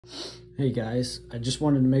Hey guys, I just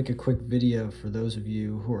wanted to make a quick video for those of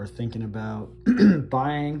you who are thinking about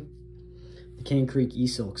buying the Cane Creek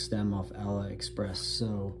eesilk stem off AliExpress.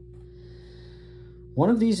 So one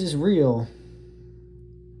of these is real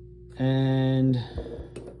and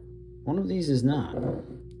one of these is not.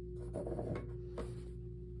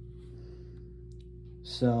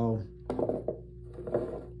 So,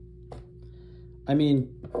 I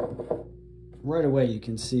mean, right away you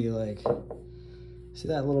can see see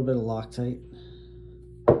that little bit of Loctite?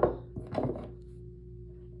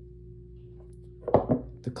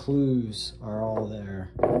 The clues are all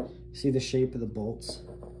there. See the shape of the bolts?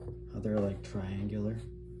 How they're like triangular?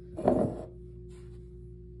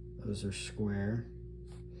 Those are square.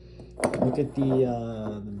 Look at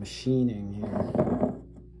the machining here.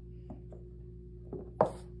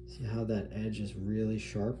 See how that edge is really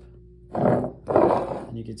sharp?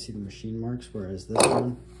 And you can see the machine marks, whereas this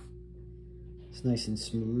one, it's nice and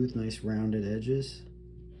smooth, nice rounded edges.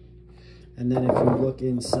 And then if you look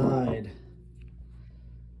inside,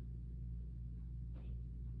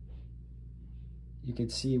 you can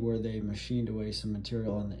see where they machined away some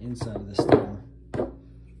material on the inside of the stem.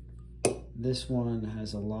 This one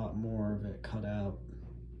has a lot more of it cut out.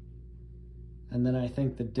 And then I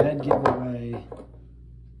think the dead giveaway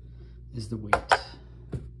is the weight.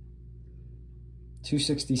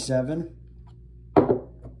 267.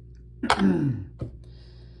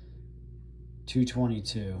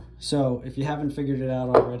 222. So if you haven't figured it out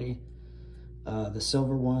already, the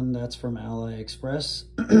silver one, that's from AliExpress.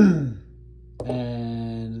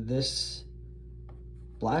 And this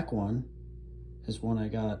black one is one I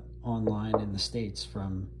got online in the States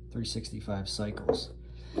from 365 Cycles.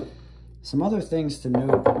 Some other things to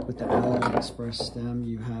note with the AliExpress stem: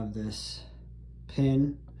 you have this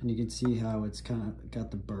pin, and you can see how it's kind of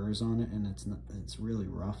got the burrs on it, and it's really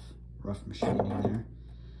rough machining there.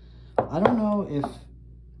 I don't know if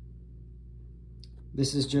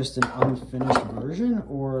this is just an unfinished version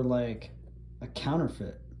or like a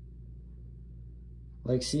counterfeit.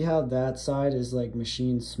 Like, see how that side is like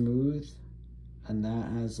machined smooth and that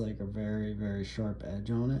has like a very, very sharp edge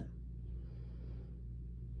on it.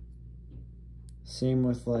 Same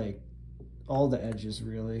with like all the edges,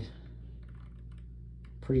 really.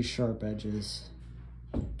 Pretty sharp edges.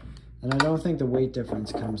 And I don't think the weight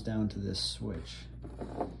difference comes down to this switch.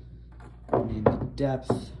 I mean, the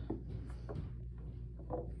depth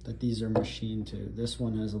that these are machined to, this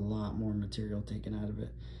one has a lot more material taken out of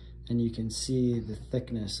it. And you can see the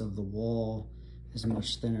thickness of the wall is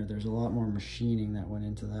much thinner. There's a lot more machining that went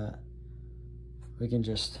into that. We can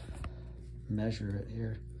just measure it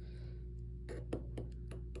here.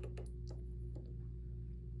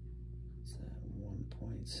 What's that,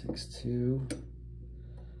 1.62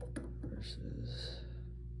 versus...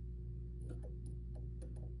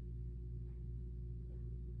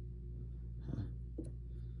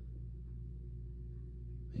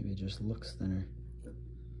 Maybe it just looks thinner.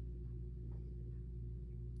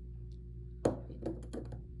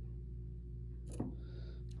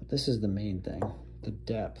 But this is the main thing, the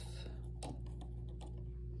depth.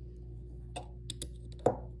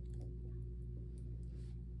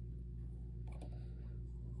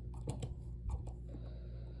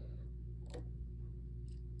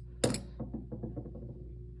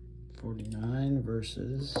 $49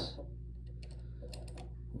 versus,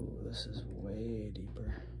 ooh, this is way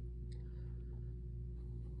deeper.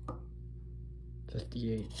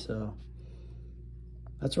 58, so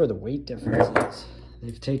that's where the weight difference is.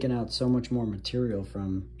 They've taken out so much more material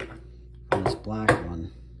from this black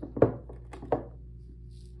one.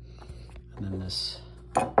 And then this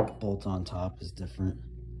bolt on top is different.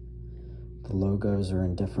 The logos are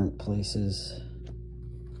in different places.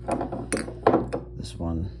 This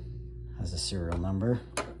one has a serial number.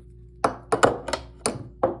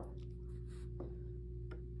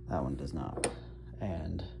 That one does not.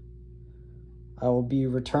 And I will be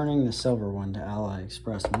returning the silver one to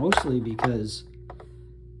AliExpress, mostly because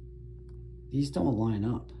these don't line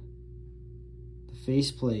up. The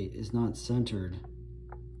faceplate is not centered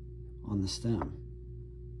on the stem.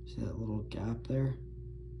 See that little gap there?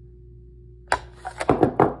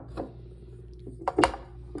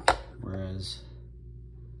 Whereas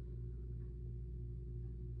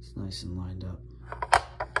it's nice and lined up.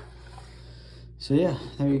 So yeah,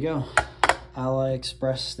 there you go.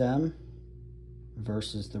 AliExpress stem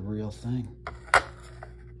versus the real thing.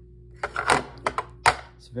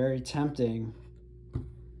 It's very tempting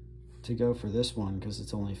to go for this one because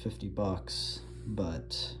it's only 50 bucks,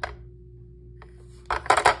 but I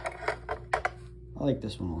like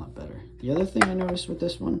this one a lot better. The other thing I noticed with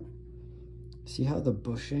this one, see how the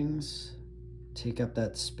bushings take up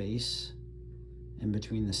that space in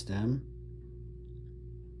between the stem.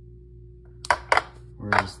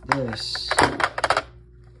 Whereas this,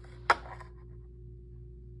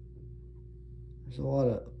 there's a lot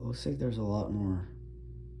of, looks like there's a lot more.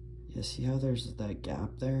 Yeah, see how there's that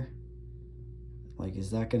gap there? Like,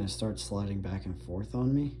 is that gonna start sliding back and forth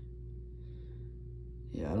on me?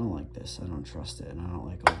 Yeah, I don't like this. I don't trust it, and I don't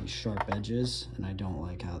like all these sharp edges, and I don't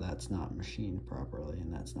like how that's not machined properly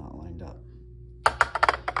and that's not lined up.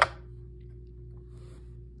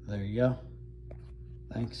 There you go.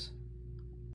 Thanks.